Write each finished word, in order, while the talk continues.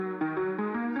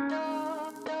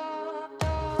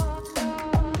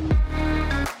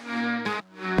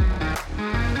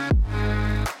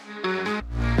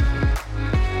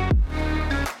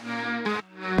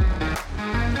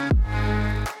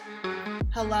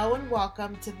Hello and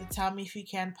welcome to the Tell Me If You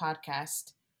Can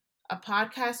podcast, a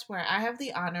podcast where I have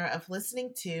the honor of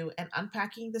listening to and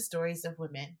unpacking the stories of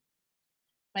women.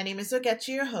 My name is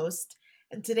Ogechi, your host,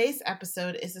 and today's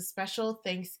episode is a special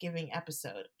Thanksgiving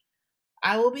episode.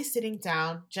 I will be sitting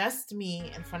down, just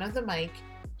me, in front of the mic,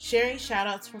 sharing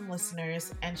shoutouts from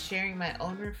listeners and sharing my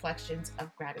own reflections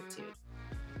of gratitude.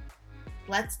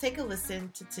 Let's take a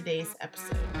listen to today's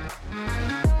episode.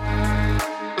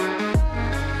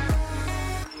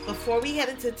 Before we get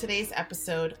into today's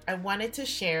episode, I wanted to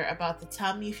share about the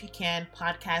Tell Me If You Can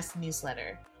podcast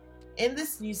newsletter. In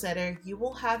this newsletter, you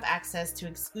will have access to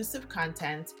exclusive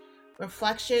content,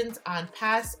 reflections on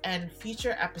past and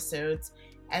future episodes,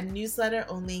 and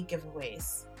newsletter-only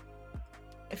giveaways.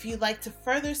 If you'd like to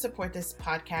further support this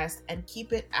podcast and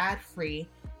keep it ad-free,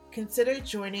 consider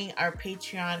joining our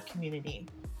Patreon community.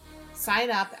 Sign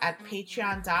up at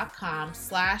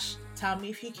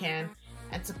patreon.com/tellmeifyoucan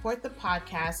and support the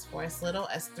podcast for as little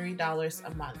as $3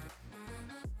 a month.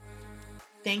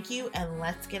 Thank you, and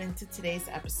let's get into today's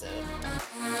episode.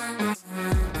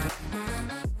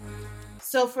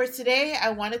 So for today, I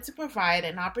wanted to provide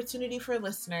an opportunity for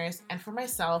listeners and for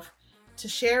myself to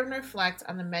share and reflect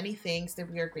on the many things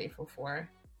that we are grateful for.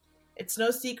 It's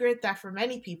no secret that for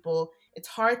many people, it's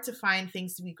hard to find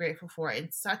things to be grateful for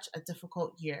in such a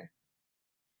difficult year.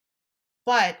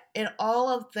 But in all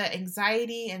of the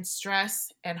anxiety and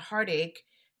stress and heartache,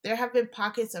 there have been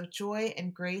pockets of joy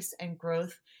and grace and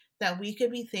growth that we could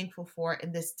be thankful for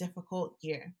in this difficult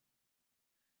year.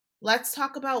 Let's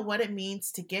talk about what it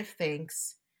means to give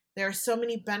thanks. There are so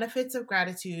many benefits of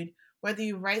gratitude, whether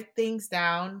you write things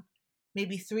down,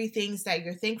 maybe 3 things that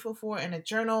you're thankful for in a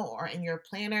journal or in your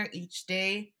planner each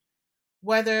day,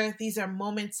 whether these are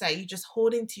moments that you just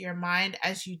hold into your mind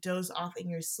as you doze off in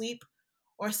your sleep,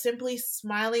 or simply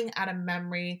smiling at a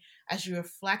memory as you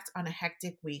reflect on a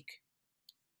hectic week.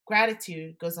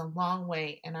 Gratitude goes a long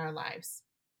way in our lives.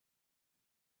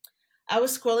 I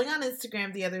was scrolling on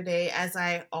Instagram the other day, as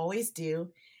I always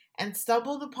do, and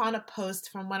stumbled upon a post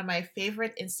from one of my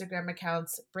favorite Instagram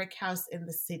accounts, Brick House in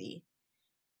the City.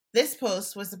 This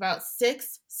post was about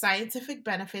 6 scientific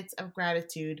benefits of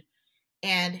gratitude,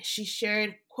 and she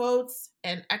shared quotes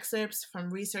and excerpts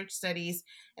from research studies,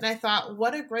 and I thought,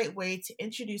 what a great way to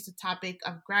introduce the topic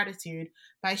of gratitude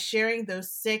by sharing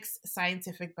those 6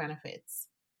 scientific benefits.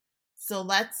 So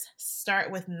let's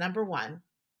start with number 1.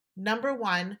 Number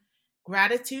 1,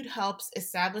 gratitude helps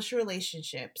establish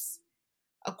relationships.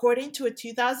 According to a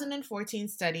 2014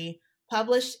 study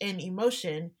published in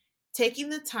Emotion, taking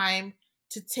the time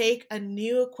to take a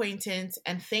new acquaintance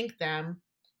and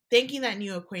thanking that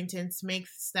new acquaintance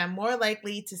makes them more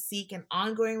likely to seek an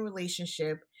ongoing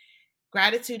relationship.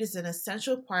 Gratitude is an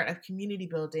essential part of community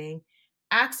building.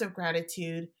 Acts of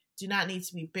gratitude do not need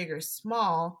to be big or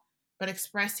small, but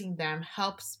expressing them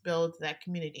helps build that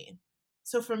community.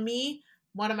 So for me,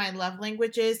 one of my love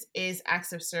languages is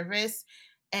acts of service.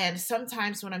 And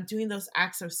sometimes when I'm doing those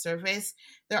acts of service,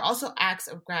 they're also acts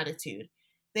of gratitude.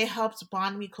 They helped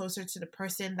bond me closer to the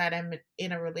person that I'm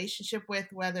in a relationship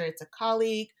with, whether it's a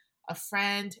colleague, a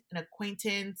friend, an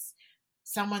acquaintance,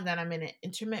 someone that I'm in an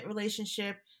intimate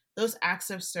relationship. Those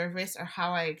acts of service are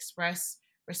how I express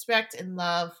respect and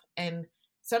love and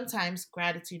sometimes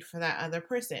gratitude for that other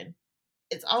person.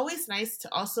 It's always nice to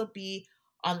also be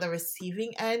on the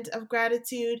receiving end of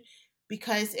gratitude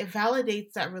because it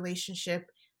validates that relationship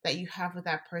that you have with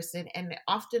that person, and it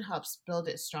often helps build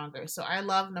it stronger. So I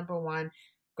love number 1,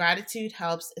 gratitude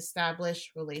helps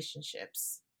establish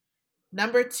relationships.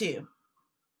 Number 2,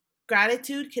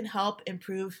 gratitude can help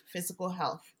improve physical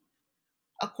health.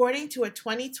 According to a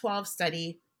 2012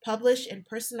 study published in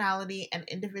Personality and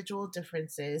Individual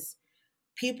Differences,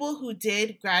 people who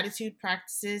did gratitude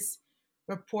practices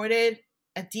reported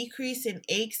a decrease in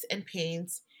aches and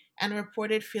pains and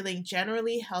reported feeling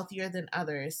generally healthier than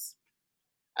others.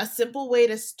 A simple way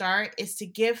to start is to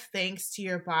give thanks to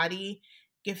your body,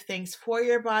 give thanks for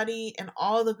your body and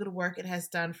all the good work it has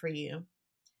done for you.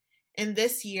 In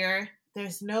this year,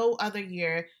 there's no other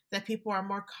year that people are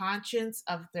more conscious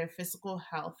of their physical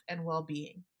health and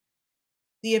well-being.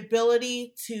 The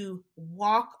ability to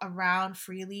walk around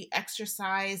freely,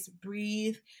 exercise,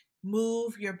 breathe,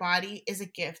 move your body is a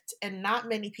gift, and not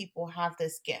many people have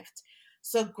this gift.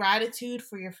 So gratitude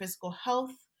for your physical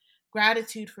health,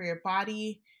 gratitude for your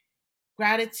body,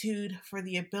 gratitude for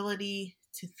the ability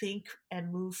to think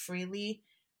and move freely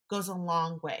goes a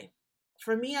long way.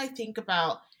 For me, I think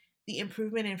about the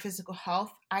improvement in physical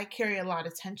health. I carry a lot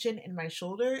of tension in my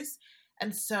shoulders.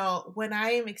 And so when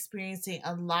I am experiencing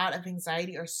a lot of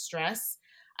anxiety or stress,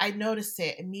 I notice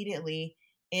it immediately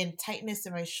in tightness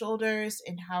in my shoulders,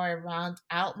 in how I round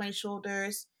out my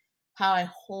shoulders, how I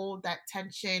hold that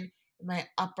tension in my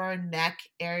upper neck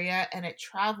area, and it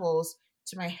travels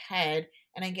to my head,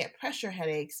 and I get pressure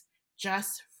headaches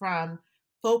just from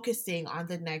focusing on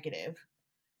the negative.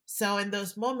 So, in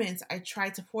those moments, I try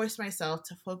to force myself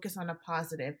to focus on a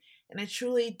positive, and it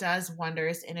truly does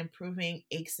wonders in improving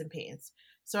aches and pains.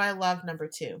 So, I love number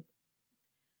two.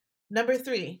 Number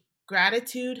three,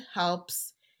 gratitude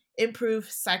helps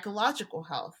improve psychological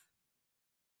health.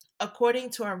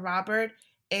 According to a Robert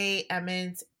A.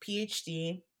 Emmons,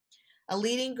 PhD, a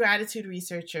leading gratitude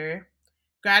researcher,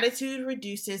 gratitude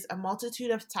reduces a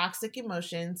multitude of toxic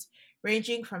emotions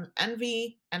ranging from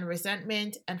envy and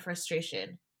resentment and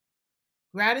frustration.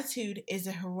 Gratitude is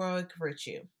a heroic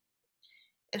virtue.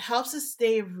 It helps us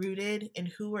stay rooted in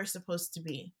who we're supposed to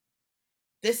be.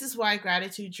 This is why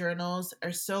gratitude journals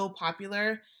are so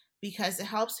popular, because it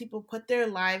helps people put their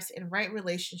lives in right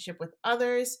relationship with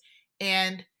others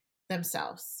and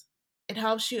themselves. It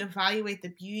helps you evaluate the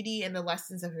beauty and the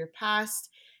lessons of your past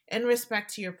in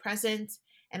respect to your present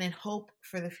and in hope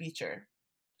for the future.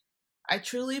 I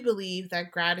truly believe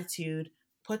that gratitude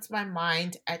puts my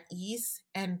mind at ease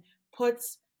and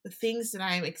puts the things that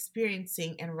I'm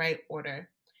experiencing in right order.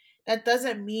 That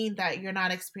doesn't mean that you're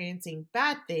not experiencing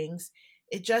bad things.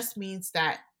 It just means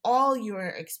that all you are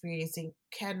experiencing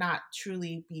cannot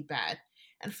truly be bad.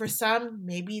 And for some,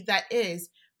 maybe that is,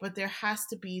 but there has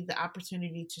to be the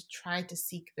opportunity to try to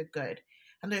seek the good.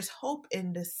 And there's hope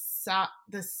in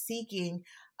the seeking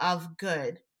of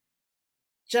good.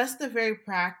 Just the very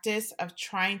practice of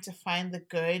trying to find the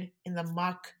good in the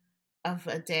muck of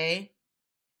a day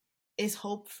is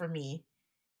hope for me.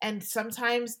 And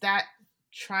sometimes that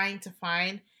trying to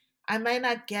find, I might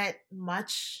not get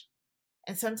much.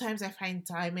 And sometimes I find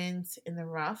diamonds in the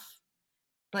rough.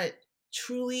 But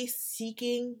truly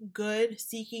seeking good,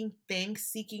 seeking thanks,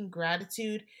 seeking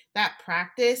gratitude, that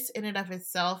practice in and of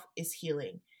itself is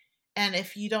healing. And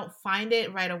if you don't find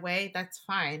it right away, that's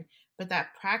fine. But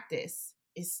that practice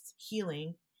is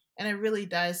healing. And it really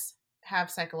does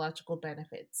have psychological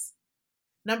benefits.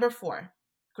 Number four,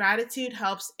 gratitude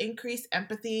helps increase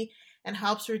empathy and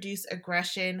helps reduce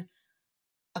aggression.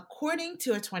 According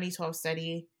to a 2012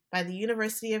 study by the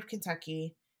University of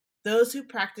Kentucky, those who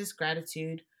practice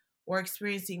gratitude were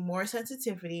experiencing more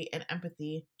sensitivity and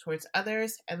empathy towards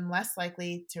others and less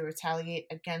likely to retaliate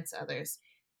against others,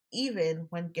 even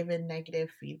when given negative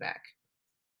feedback.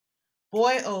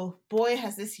 Boy, oh boy,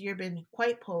 has this year been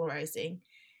quite polarizing,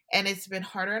 and it's been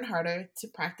harder and harder to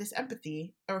practice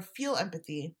empathy or feel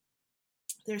empathy.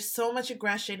 There's so much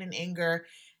aggression and anger,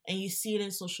 and you see it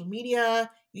in social media,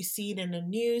 you see it in the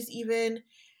news, even.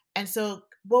 And so,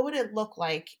 what would it look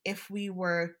like if we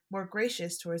were more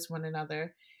gracious towards one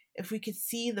another? If we could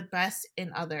see the best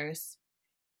in others?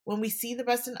 When we see the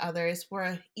best in others,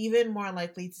 we're even more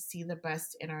likely to see the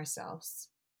best in ourselves.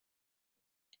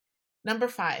 Number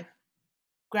five,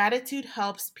 gratitude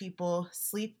helps people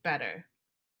sleep better.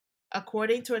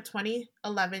 According to a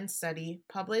 2011 study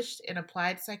published in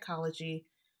Applied Psychology,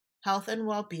 Health and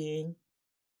Well-Being,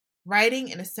 writing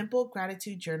in a simple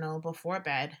gratitude journal before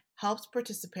bed helps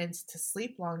participants to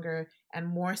sleep longer and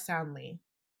more soundly.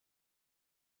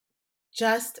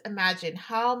 Just imagine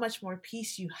how much more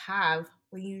peace you have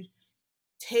when you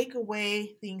take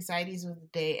away the anxieties of the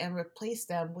day and replace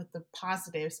them with the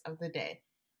positives of the day.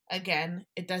 Again,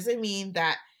 it doesn't mean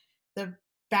that the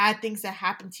bad things that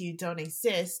happen to you don't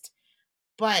exist,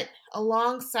 but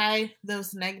alongside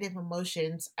those negative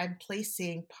emotions, I'm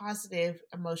placing positive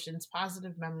emotions,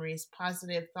 positive memories,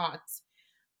 positive thoughts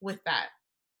with that.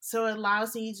 So it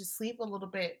allows me to sleep a little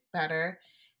bit better.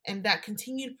 And that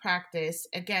continued practice,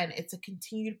 again, it's a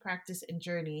continued practice and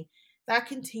journey. That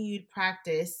continued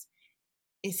practice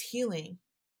is healing.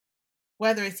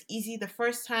 Whether it's easy the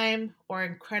first time or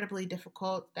incredibly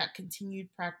difficult, that continued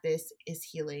practice is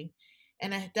healing.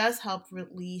 And it does help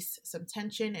release some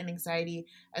tension and anxiety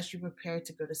as you prepare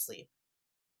to go to sleep.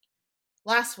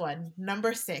 Last one,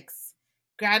 number six,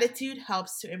 gratitude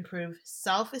helps to improve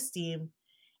self esteem.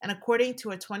 And according to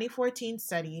a 2014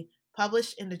 study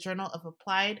published in the Journal of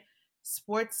Applied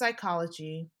Sports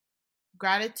Psychology,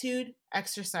 gratitude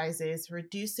exercises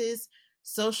reduces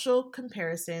social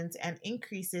comparisons and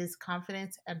increases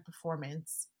confidence and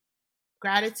performance.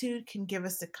 Gratitude can give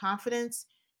us the confidence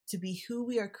to be who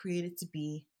we are created to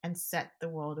be and set the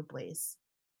world ablaze.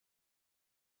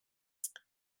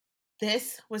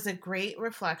 This was a great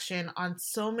reflection on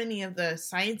so many of the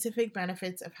scientific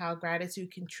benefits of how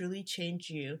gratitude can truly change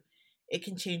you. It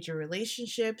can change your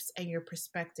relationships and your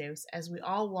perspectives as we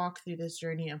all walk through this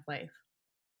journey of life.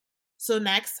 So,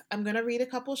 next, I'm going to read a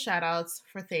couple shout outs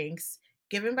for thanks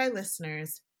given by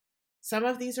listeners. Some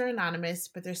of these are anonymous,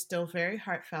 but they're still very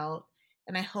heartfelt.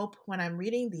 And I hope when I'm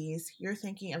reading these, you're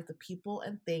thinking of the people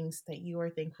and things that you are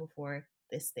thankful for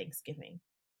this Thanksgiving.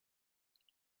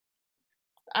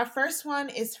 Our first one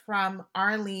is from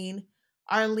Arlene.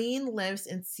 Arlene lives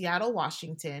in Seattle,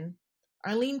 Washington.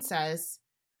 Arlene says,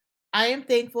 I am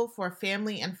thankful for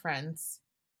family and friends.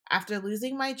 After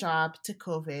losing my job to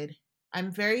COVID,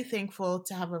 I'm very thankful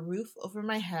to have a roof over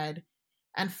my head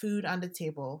and food on the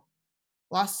table.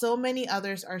 While so many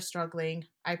others are struggling,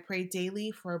 I pray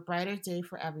daily for a brighter day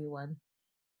for everyone.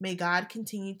 May God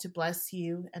continue to bless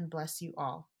you and bless you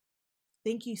all.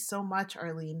 Thank you so much,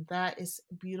 Arlene. That is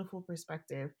a beautiful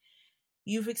perspective.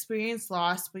 You've experienced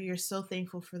loss, but you're so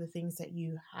thankful for the things that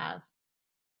you have.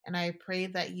 And I pray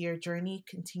that your journey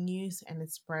continues and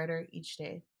it's brighter each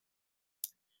day.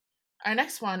 Our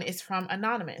next one is from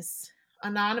Anonymous.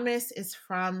 Anonymous is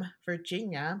from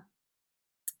Virginia.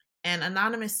 And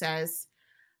Anonymous says,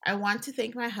 I want to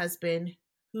thank my husband,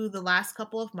 who the last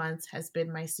couple of months has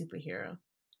been my superhero.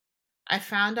 I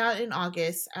found out in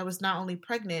August I was not only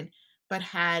pregnant, but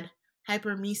had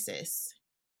hypermesis,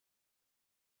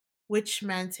 which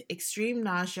meant extreme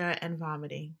nausea and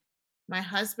vomiting. My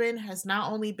husband has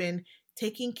not only been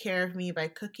taking care of me by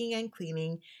cooking and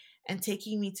cleaning and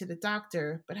taking me to the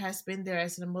doctor, but has been there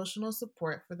as an emotional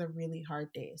support for the really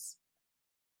hard days.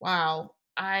 Wow,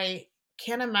 I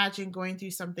can't imagine going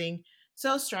through something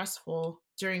so stressful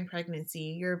during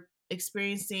pregnancy. You're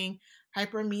experiencing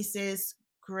hypermesis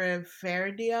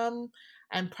gravidarum.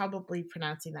 I'm probably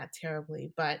pronouncing that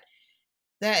terribly, but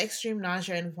that extreme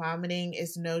nausea and vomiting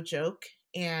is no joke.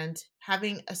 And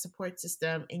having a support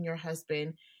system in your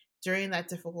husband during that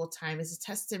difficult time is a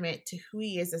testament to who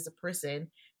he is as a person.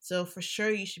 So, for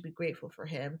sure, you should be grateful for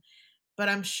him. But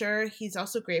I'm sure he's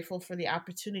also grateful for the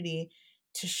opportunity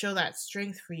to show that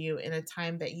strength for you in a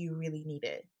time that you really need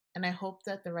it. And I hope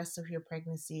that the rest of your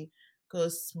pregnancy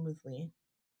goes smoothly.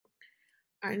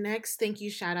 Our next thank you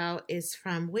shout out is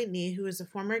from Whitney, who is a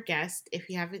former guest. If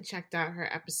you haven't checked out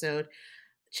her episode,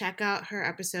 check out her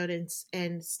episode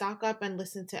and stock up and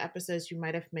listen to episodes you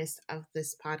might have missed of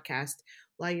this podcast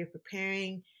while you're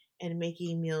preparing and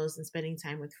making meals and spending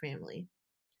time with family.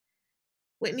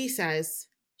 Whitney says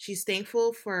she's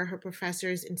thankful for her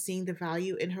professors in seeing the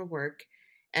value in her work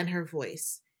and her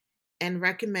voice and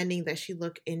recommending that she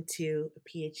look into a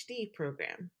PhD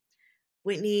program.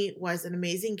 Whitney was an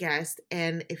amazing guest,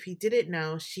 and if you didn't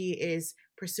know, she is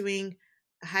pursuing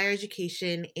higher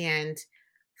education and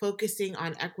focusing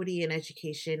on equity in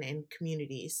education and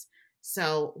communities.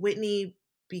 So, Whitney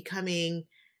becoming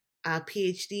a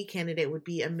PhD candidate would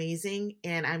be amazing,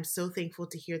 and I'm so thankful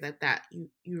to hear that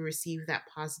you receive that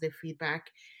positive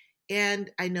feedback.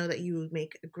 And I know that you would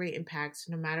make a great impact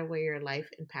no matter where your life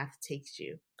and path takes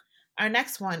you. Our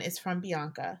next one is from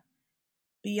Bianca.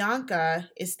 Bianca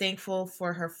is thankful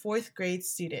for her fourth grade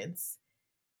students.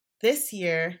 This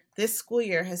school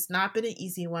year has not been an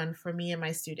easy one for me and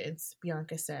my students,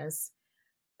 Bianca says,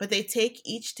 but they take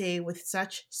each day with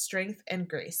such strength and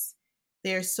grace.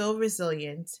 They are so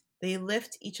resilient. They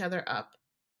lift each other up.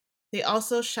 They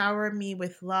also shower me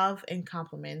with love and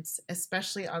compliments,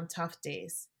 especially on tough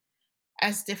days.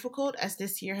 As difficult as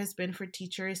this year has been for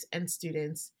teachers and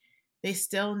students, they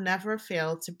still never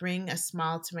fail to bring a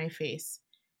smile to my face,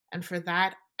 and for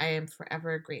that I am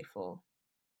forever grateful.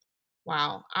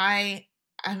 Wow, I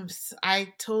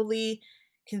totally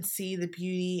can see the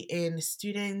beauty in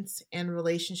students and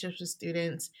relationships with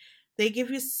students. They give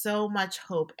you so much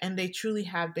hope, and they truly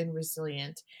have been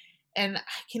resilient. And I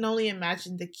can only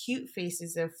imagine the cute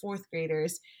faces of fourth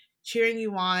graders cheering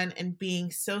you on and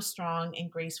being so strong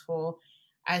and graceful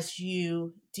as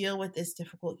you deal with this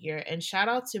difficult year. And shout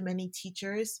out to many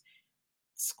teachers.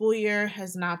 School year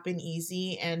has not been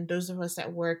easy, and those of us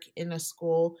that work in a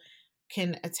school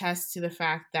can attest to the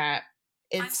fact that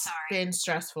it's been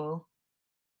stressful.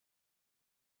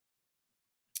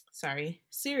 Sorry,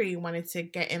 Siri wanted to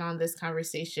get in on this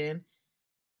conversation.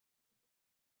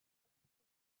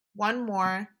 One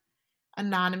more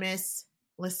anonymous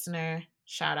listener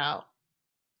shout out.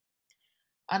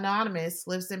 Anonymous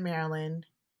lives in Maryland.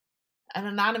 And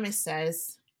Anonymous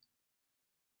says,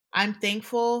 I'm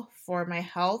thankful for my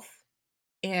health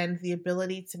and the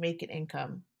ability to make an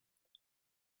income.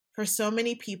 For so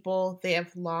many people, they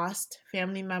have lost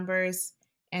family members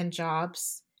and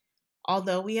jobs.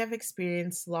 Although we have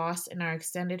experienced loss in our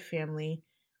extended family,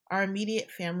 our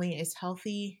immediate family is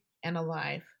healthy and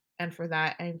alive, and for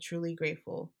that I am truly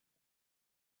grateful.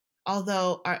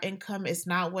 Although our income is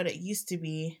not what it used to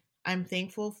be, I'm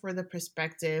thankful for the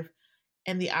perspective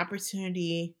and the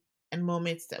opportunity and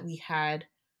moments that we had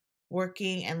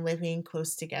working and living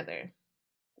close together.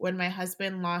 when my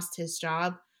husband lost his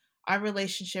job, our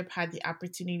relationship had the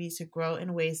opportunity to grow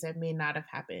in ways that may not have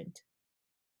happened.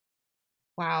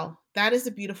 Wow, that is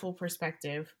a beautiful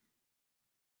perspective.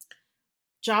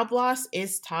 Job loss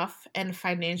is tough and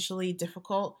financially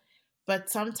difficult, but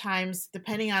sometimes,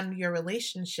 depending on your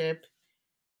relationship,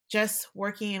 just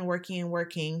working and working and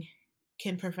working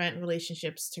can prevent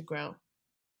relationships to grow.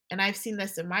 And I've seen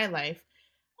this in my life.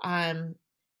 Um,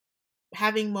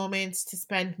 Having moments to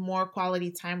spend more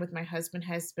quality time with my husband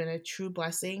has been a true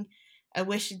blessing. I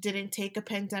wish it didn't take a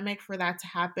pandemic for that to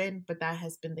happen, but that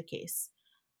has been the case.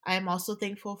 I am also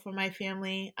thankful for my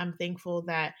family. I'm thankful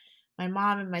that my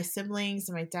mom and my siblings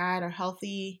and my dad are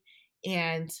healthy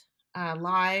and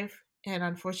alive. And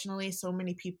unfortunately, so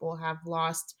many people have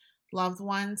lost loved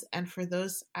ones. And for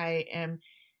those, I am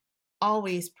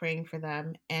always praying for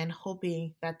them and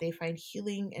hoping that they find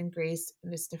healing and grace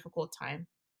in this difficult time.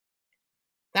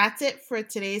 That's it for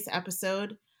today's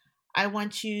episode. I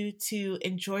want you to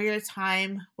enjoy your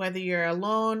time, whether you're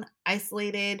alone,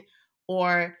 isolated,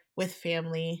 or with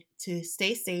family, to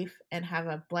stay safe and have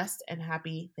a blessed and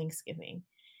happy Thanksgiving.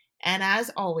 And as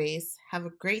always, have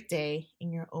a great day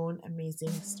in your own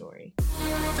amazing story.